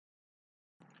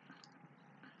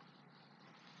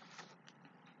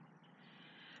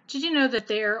Did you know that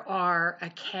there are a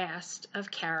cast of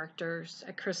characters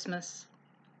at Christmas?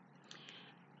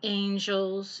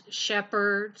 Angels,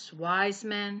 shepherds, wise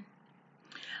men.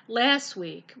 Last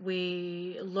week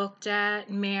we looked at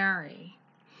Mary.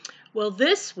 Well,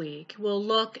 this week we'll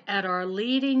look at our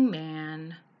leading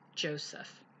man,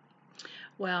 Joseph.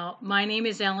 Well, my name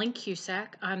is Ellen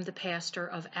Cusack. I'm the pastor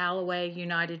of Alloway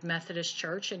United Methodist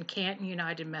Church and Canton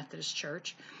United Methodist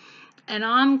Church. And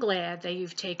I'm glad that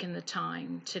you've taken the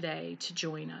time today to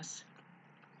join us.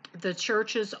 The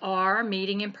churches are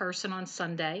meeting in person on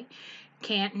Sunday.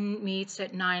 Canton meets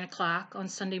at 9 o'clock on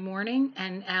Sunday morning,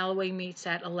 and Alloway meets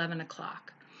at 11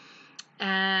 o'clock.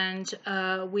 And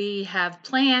we have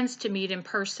plans to meet in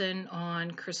person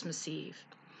on Christmas Eve.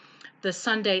 The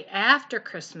Sunday after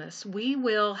Christmas, we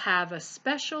will have a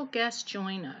special guest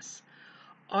join us,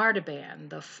 Artaban,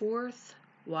 the fourth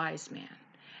wise man,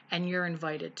 and you're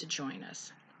invited to join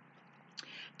us.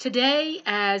 Today,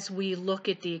 as we look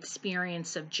at the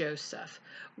experience of Joseph,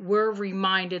 we're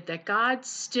reminded that God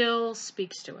still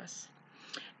speaks to us,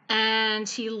 and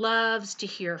he loves to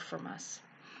hear from us.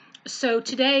 So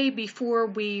today, before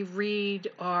we read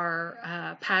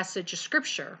our passage of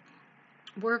scripture,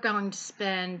 we're going to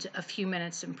spend a few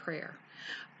minutes in prayer.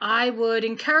 I would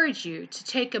encourage you to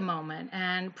take a moment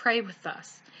and pray with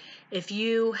us. If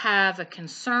you have a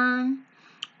concern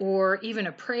or even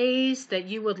a praise that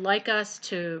you would like us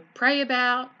to pray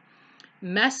about,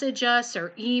 message us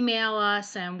or email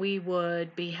us, and we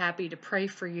would be happy to pray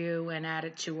for you and add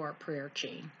it to our prayer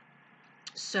chain.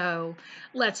 So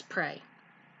let's pray.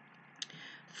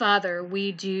 Father,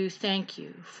 we do thank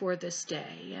you for this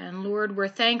day. And Lord, we're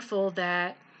thankful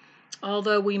that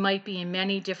although we might be in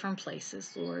many different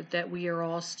places, Lord, that we are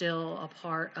all still a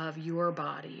part of your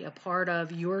body, a part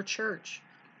of your church.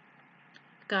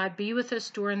 God, be with us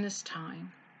during this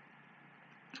time.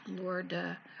 Lord,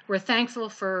 we're thankful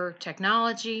for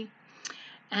technology.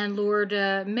 And Lord,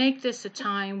 make this a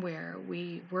time where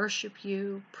we worship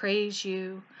you, praise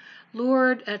you.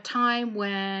 Lord, a time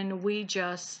when we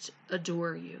just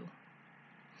adore you.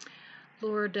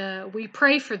 Lord, we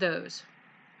pray for those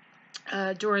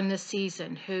during this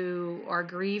season who are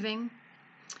grieving,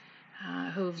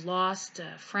 who've lost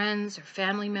friends or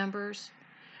family members.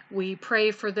 We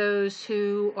pray for those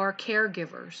who are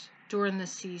caregivers during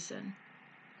this season.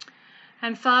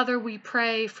 And Father, we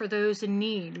pray for those in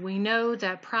need. We know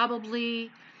that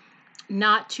probably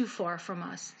not too far from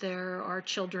us, there are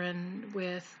children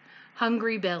with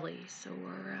hungry bellies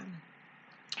or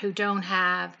who don't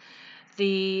have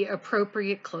the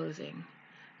appropriate clothing.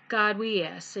 God, we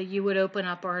ask that you would open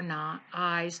up our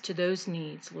eyes to those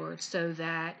needs, Lord, so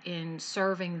that in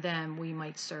serving them we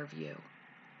might serve you.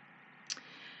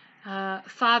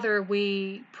 Father,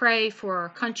 we pray for our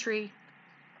country.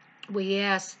 We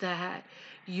ask that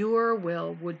your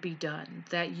will would be done,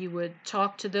 that you would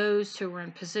talk to those who are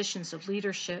in positions of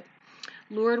leadership.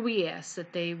 Lord, we ask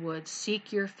that they would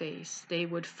seek your face, they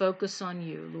would focus on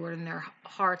you, Lord, and their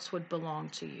hearts would belong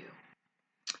to you.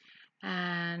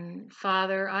 And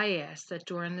Father, I ask that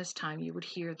during this time you would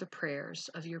hear the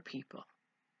prayers of your people.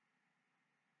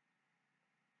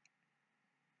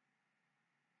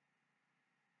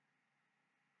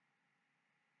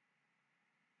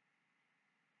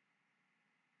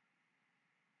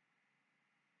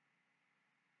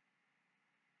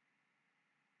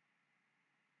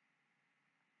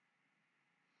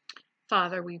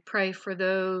 Father, we pray for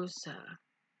those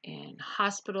in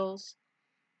hospitals,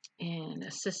 in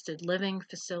assisted living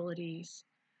facilities,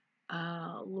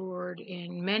 Lord,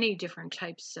 in many different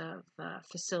types of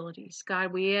facilities.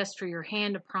 God, we ask for your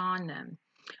hand upon them.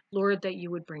 Lord, that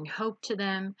you would bring hope to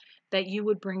them, that you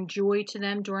would bring joy to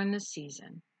them during this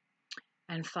season.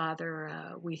 And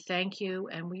Father, we thank you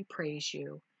and we praise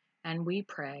you and we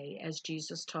pray as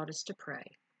Jesus taught us to pray.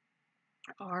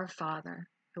 Our Father,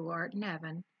 who art in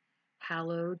heaven,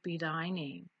 hallowed be thy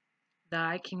name.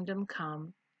 Thy kingdom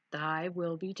come, thy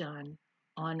will be done,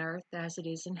 on earth as it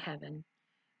is in heaven.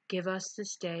 Give us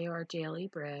this day our daily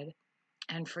bread,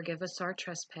 and forgive us our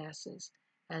trespasses,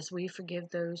 as we forgive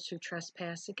those who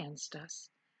trespass against us.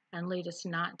 And lead us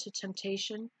not into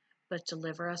temptation, but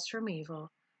deliver us from evil.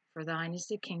 For thine is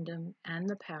the kingdom, and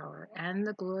the power, and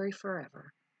the glory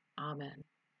forever. Amen.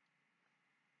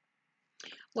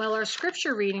 Well, our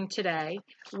scripture reading today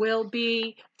will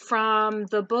be from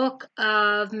the book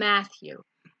of Matthew.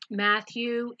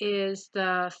 Matthew is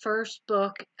the first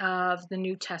book of the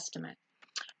New Testament.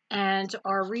 And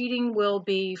our reading will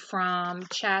be from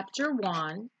chapter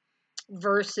 1,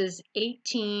 verses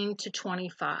 18 to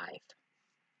 25.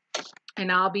 And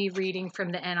I'll be reading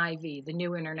from the NIV, the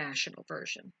New International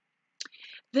Version.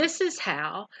 This is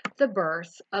how the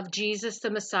birth of Jesus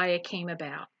the Messiah came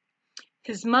about.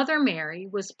 His mother Mary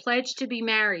was pledged to be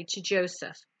married to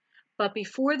Joseph, but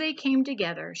before they came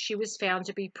together, she was found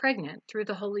to be pregnant through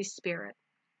the Holy Spirit.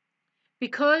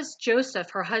 Because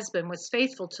Joseph, her husband, was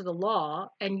faithful to the law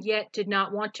and yet did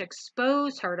not want to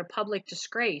expose her to public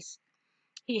disgrace,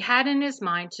 he had in his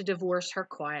mind to divorce her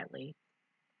quietly.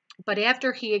 But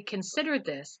after he had considered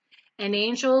this, an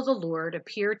angel of the Lord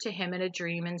appeared to him in a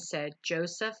dream and said,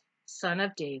 "Joseph, son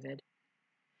of David,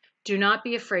 do not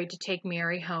be afraid to take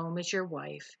Mary home as your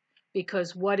wife,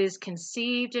 because what is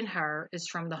conceived in her is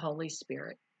from the Holy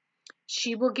Spirit.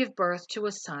 She will give birth to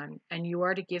a son, and you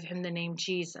are to give him the name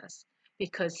Jesus,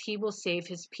 because he will save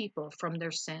his people from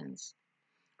their sins."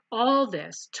 All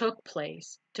this took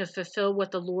place to fulfill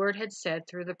what the Lord had said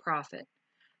through the prophet.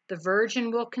 The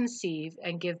virgin will conceive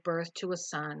and give birth to a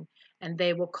son, and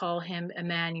they will call him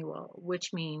Emmanuel,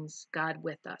 which means God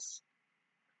with us.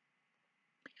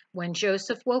 When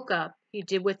Joseph woke up, he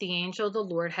did what the angel of the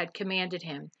Lord had commanded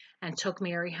him and took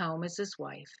Mary home as his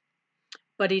wife.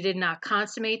 But he did not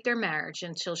consummate their marriage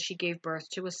until she gave birth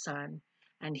to a son,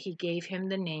 and he gave him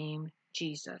the name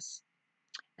Jesus.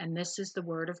 And this is the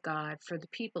word of God for the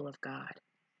people of God.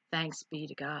 Thanks be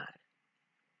to God.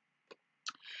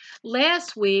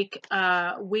 Last week,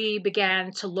 we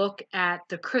began to look at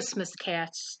the Christmas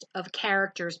cast of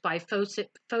characters by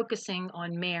focusing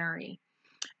on Mary,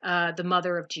 the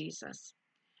mother of Jesus.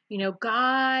 You know,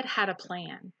 God had a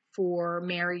plan for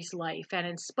Mary's life, and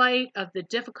in spite of the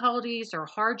difficulties or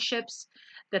hardships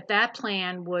that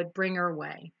plan would bring her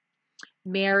way,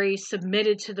 Mary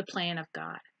submitted to the plan of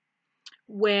God.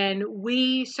 When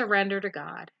we surrender to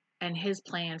God and his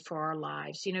plan for our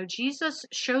lives, you know, Jesus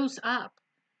shows up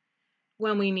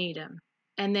when we need him,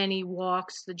 and then he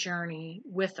walks the journey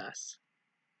with us.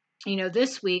 You know,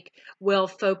 this week we'll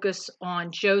focus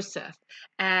on Joseph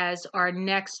as our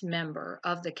next member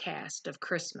of the cast of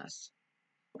Christmas.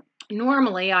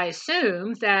 Normally, I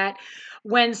assume that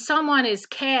when someone is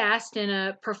cast in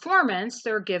a performance,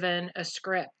 they're given a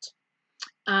script.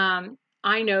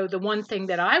 I know the one thing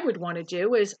that I would want to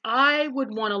do is I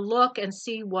would want to look and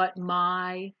see what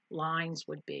my lines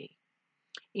would be.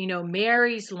 You know,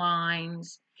 Mary's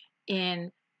lines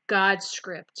in God's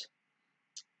script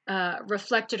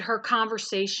reflected her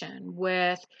conversation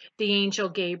with the angel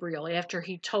Gabriel after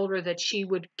he told her that she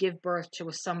would give birth to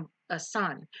a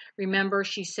son. Remember,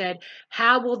 she said,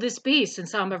 "How will this be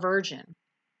since I'm a virgin?"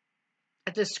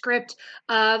 The script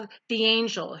of the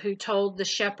angel who told the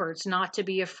shepherds not to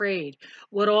be afraid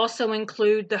would also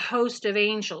include the host of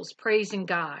angels praising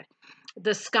God,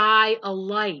 the sky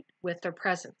alight with their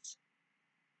presence.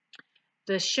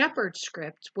 The shepherd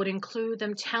script would include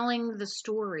them telling the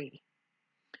story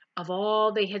of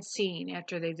all they had seen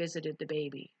after they visited the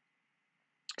baby.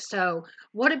 So,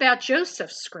 what about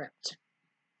Joseph's script?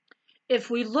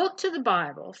 If we look to the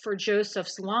Bible for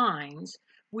Joseph's lines,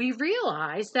 we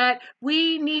realize that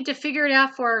we need to figure it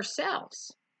out for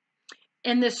ourselves.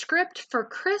 In the script for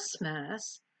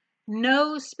Christmas,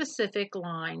 no specific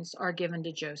lines are given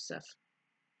to Joseph.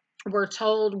 We're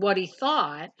told what he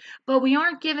thought, but we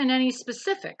aren't given any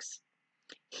specifics.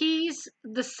 He's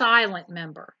the silent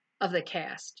member of the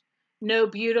cast. No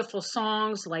beautiful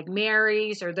songs like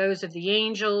Mary's or those of the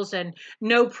angels, and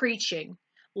no preaching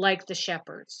like the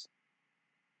shepherds.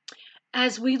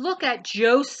 As we look at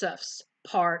Joseph's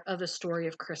part of the story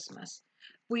of Christmas,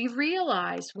 we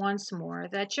realize once more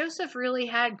that Joseph really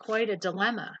had quite a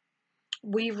dilemma.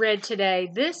 We read today,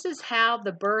 this is how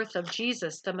the birth of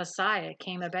Jesus the Messiah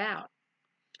came about.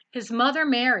 His mother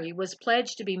Mary was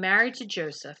pledged to be married to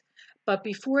Joseph, but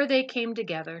before they came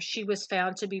together, she was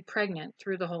found to be pregnant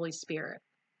through the Holy Spirit.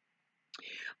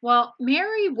 Well,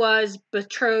 Mary was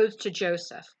betrothed to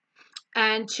Joseph.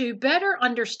 And to better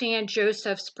understand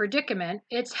Joseph's predicament,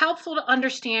 it's helpful to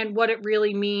understand what it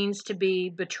really means to be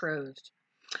betrothed.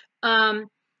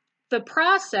 The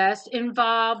process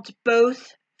involved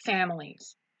both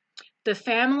families. The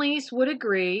families would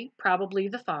agree, probably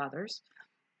the fathers,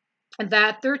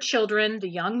 that their children, the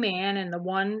young man and the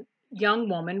one young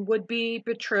woman, would be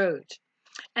betrothed.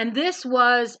 And this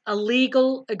was a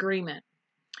legal agreement,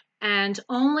 and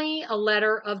only a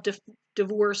letter of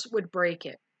divorce would break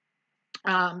it.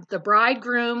 The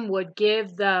bridegroom would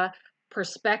give the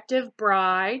prospective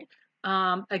bride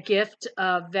a gift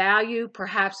of value,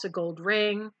 perhaps a gold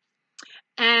ring,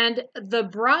 and the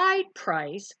bride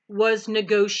price was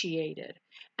negotiated,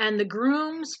 and the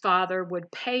groom's father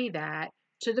would pay that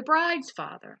to the bride's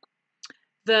father.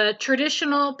 The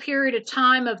traditional period of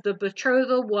time of the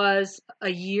betrothal was a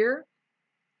year,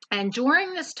 and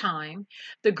during this time,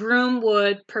 the groom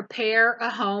would prepare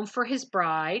a home for his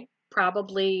bride,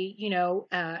 probably,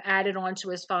 added on to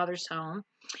his father's home.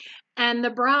 And the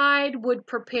bride would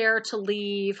prepare to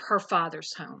leave her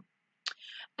father's home.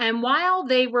 And while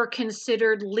they were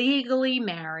considered legally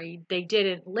married, they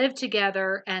didn't live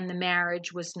together and the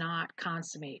marriage was not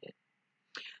consummated.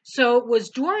 So it was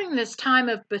during this time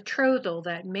of betrothal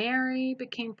that Mary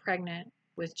became pregnant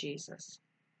with Jesus.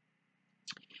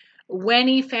 When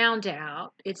he found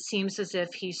out, it seems as if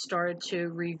he started to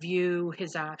review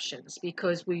his options,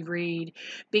 because we read,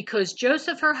 because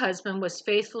Joseph, her husband, was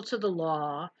faithful to the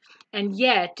law and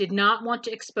yet did not want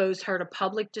to expose her to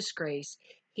public disgrace,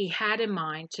 he had in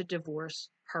mind to divorce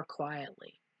her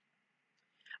quietly.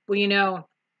 Well,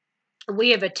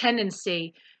 we have a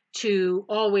tendency to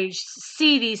always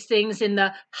see these things in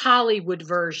the Hollywood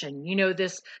version,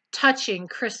 this touching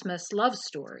Christmas love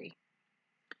story.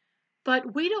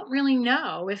 But we don't really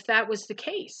know if that was the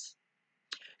case.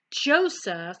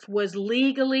 Joseph was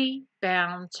legally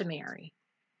bound to Mary.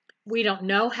 We don't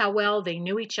know how well they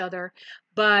knew each other,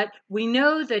 but we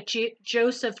know that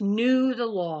Joseph knew the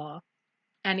law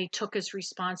and he took his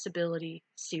responsibility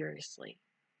seriously.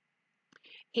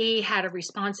 He had a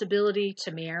responsibility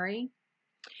to Mary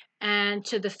and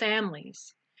to the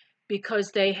families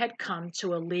because they had come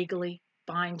to a legally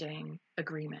binding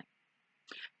agreement.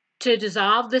 To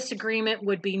dissolve this agreement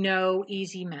would be no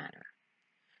easy matter.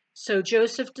 So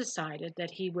Joseph decided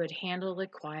that he would handle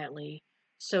it quietly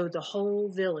so the whole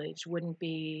village wouldn't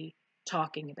be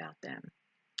talking about them,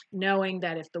 knowing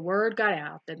that if the word got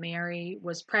out that Mary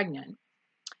was pregnant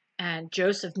and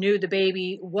Joseph knew the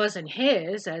baby wasn't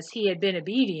his as he had been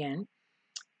obedient,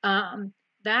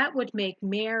 that would make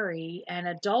Mary an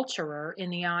adulterer in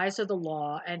the eyes of the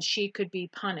law and she could be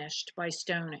punished by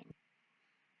stoning.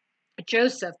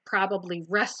 Joseph probably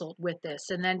wrestled with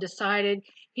this and then decided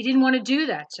he didn't want to do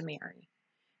that to Mary.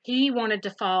 He wanted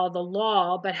to follow the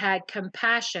law but had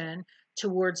compassion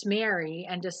towards Mary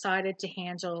and decided to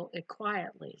handle it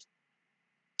quietly.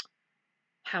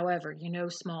 However,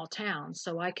 small towns,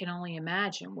 so I can only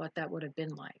imagine what that would have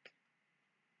been like.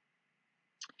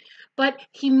 But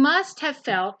he must have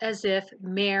felt as if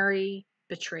Mary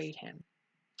betrayed him.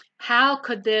 How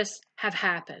could this have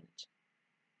happened?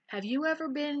 Have you ever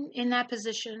been in that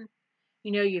position?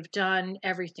 You've done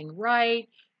everything right,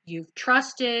 you've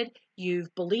trusted,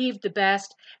 you've believed the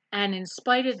best, and in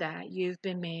spite of that, you've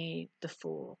been made the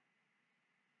fool.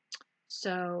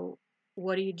 So,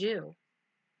 what do?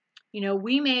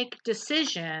 We make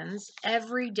decisions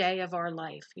every day of our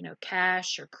life,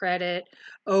 cash or credit,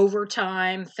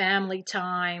 overtime, family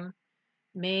time,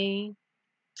 me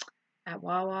at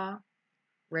Wawa,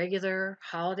 regular,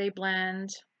 holiday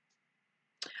blend.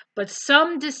 But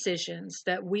some decisions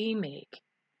that we make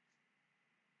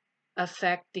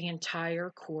affect the entire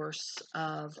course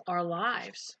of our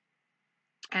lives.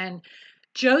 And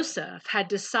Joseph had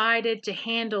decided to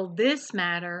handle this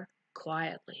matter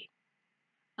quietly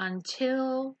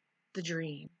until the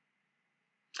dream.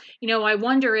 I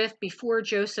wonder if before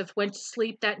Joseph went to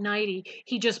sleep that night,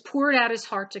 he just poured out his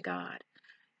heart to God.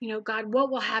 God, what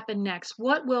will happen next?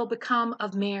 What will become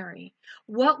of Mary?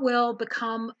 What will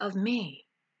become of me?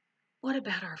 What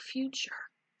about our future?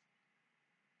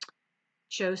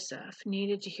 Joseph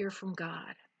needed to hear from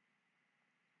God.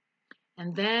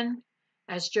 And then,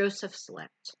 as Joseph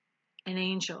slept, an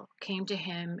angel came to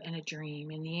him in a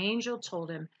dream, and the angel told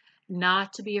him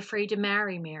not to be afraid to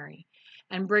marry Mary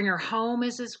and bring her home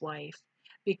as his wife,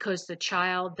 because the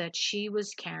child that she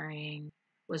was carrying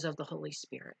was of the Holy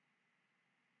Spirit.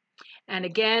 And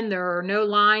again, there are no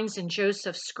lines in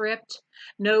Joseph's script,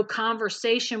 no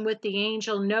conversation with the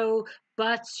angel, no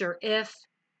buts or if.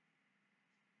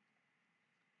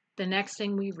 The next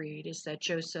thing we read is that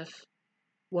Joseph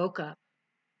woke up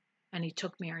and he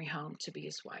took Mary home to be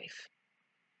his wife.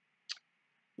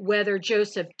 Whether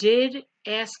Joseph did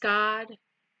ask God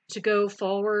to go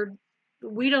forward,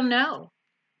 we don't know.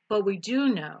 But we do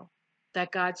know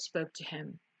that God spoke to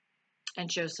him and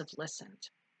Joseph listened.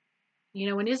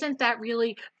 And isn't that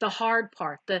really the hard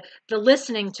part, the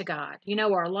listening to God?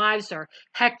 Our lives are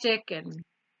hectic and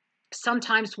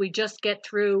sometimes we just get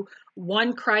through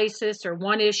one crisis or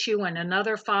one issue and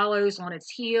another follows on its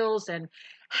heels. And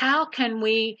how can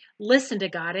we listen to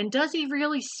God? And does he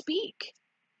really speak?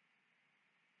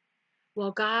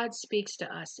 Well, God speaks to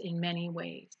us in many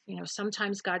ways.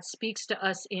 Sometimes God speaks to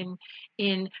us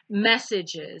in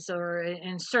messages or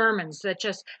in sermons that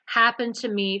just happen to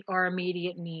meet our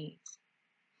immediate needs.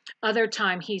 Other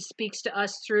time, he speaks to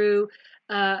us through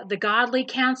the godly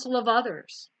counsel of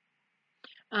others.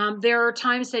 There are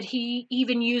times that he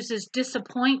even uses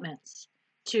disappointments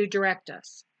to direct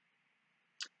us.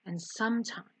 And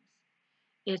sometimes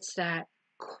it's that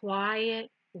quiet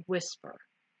whisper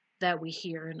that we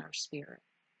hear in our spirit.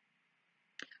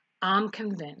 I'm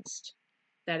convinced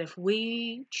that if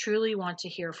we truly want to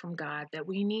hear from God, that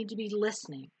we need to be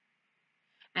listening.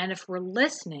 And if we're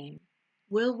listening,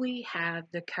 will we have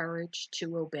the courage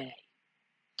to obey?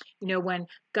 You know, when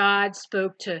God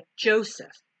spoke to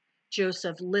Joseph,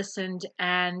 Joseph listened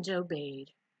and obeyed.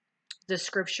 The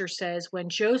scripture says, when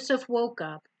Joseph woke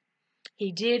up,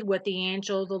 he did what the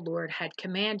angel of the Lord had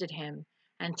commanded him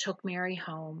and took Mary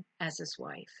home as his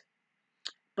wife.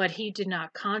 But he did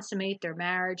not consummate their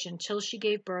marriage until she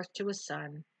gave birth to a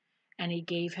son, and he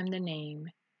gave him the name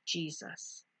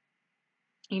Jesus.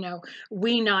 You know,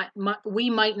 we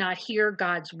might not hear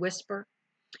God's whisper,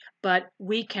 but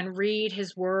we can read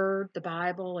his word, the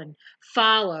Bible, and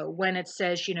follow when it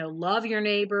says, love your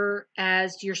neighbor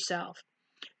as yourself.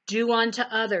 Do unto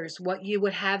others what you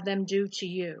would have them do to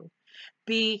you.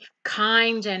 Be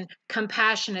kind and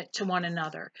compassionate to one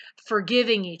another,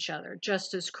 forgiving each other,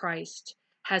 just as Christ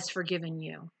has forgiven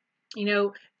you.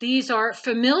 These are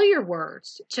familiar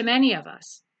words to many of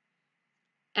us.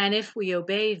 And if we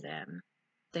obey them,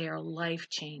 they are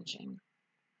life-changing.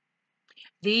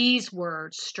 These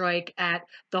words strike at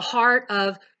the heart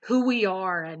of who we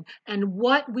are and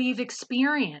what we've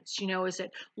experienced. Is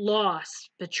it loss,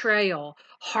 betrayal,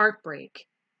 heartbreak?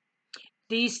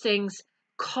 These things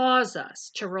cause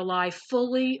us to rely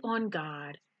fully on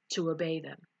God to obey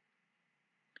them.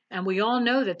 And we all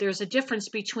know that there's a difference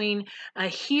between a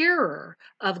hearer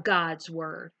of God's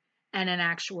word and an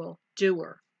actual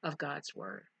doer of God's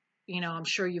word. I'm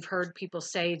sure you've heard people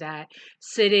say that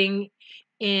sitting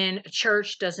in a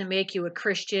church doesn't make you a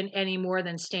Christian any more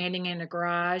than standing in a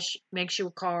garage makes you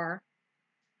a car.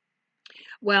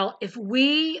 Well, if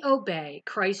we obey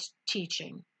Christ's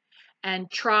teaching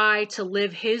and try to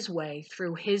live his way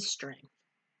through his strength,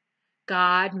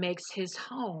 God makes his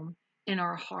home in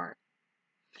our heart.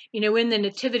 In the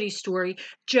nativity story,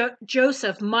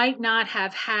 Joseph might not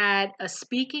have had a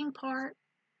speaking part,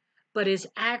 but his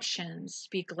actions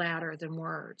speak louder than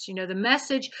words. The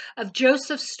message of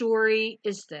Joseph's story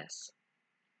is this: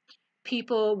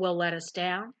 people will let us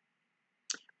down.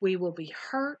 We will be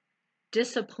hurt,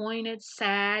 disappointed,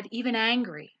 sad, even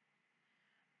angry.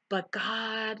 But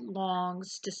God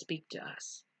longs to speak to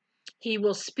us. He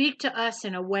will speak to us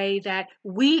in a way that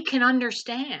we can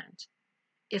understand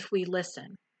if we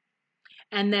listen.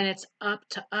 And then it's up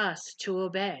to us to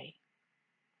obey.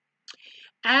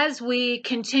 As we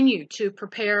continue to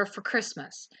prepare for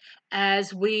Christmas,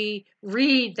 as we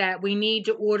read that we need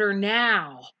to order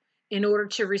now in order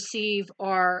to receive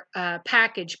our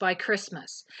package by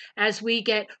Christmas, as we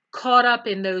get caught up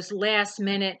in those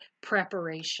last-minute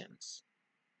preparations,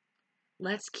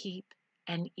 let's keep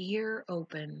an ear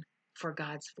open for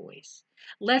God's voice.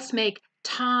 Let's make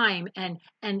time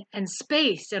and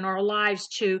space in our lives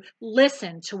to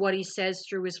listen to what he says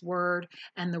through his word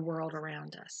and the world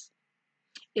around us.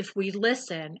 If we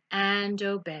listen and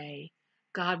obey,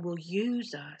 God will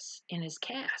use us in his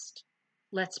cast.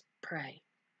 Let's pray.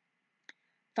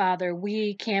 Father,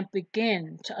 we can't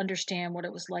begin to understand what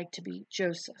it was like to be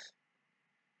Joseph,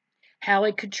 how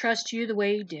he could trust you the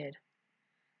way he did.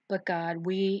 But God,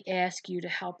 we ask you to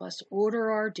help us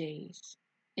order our days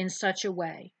in such a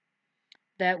way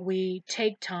that we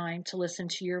take time to listen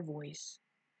to your voice.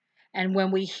 And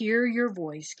when we hear your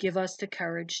voice, give us the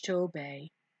courage to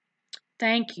obey.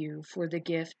 Thank you for the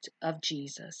gift of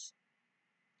Jesus.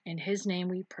 In his name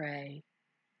we pray.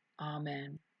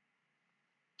 Amen.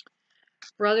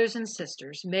 Brothers and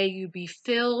sisters, may you be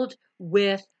filled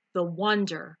with the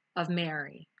wonder of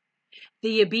Mary,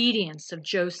 the obedience of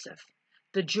Joseph,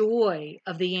 the joy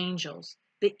of the angels,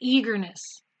 the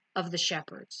eagerness of the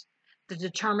shepherds, the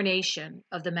determination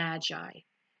of the Magi,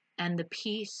 and the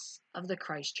peace of the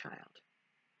Christ child.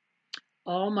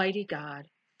 Almighty God,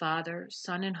 Father,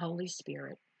 Son, and Holy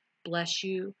Spirit, bless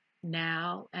you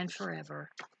now and forever.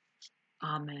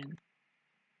 Amen.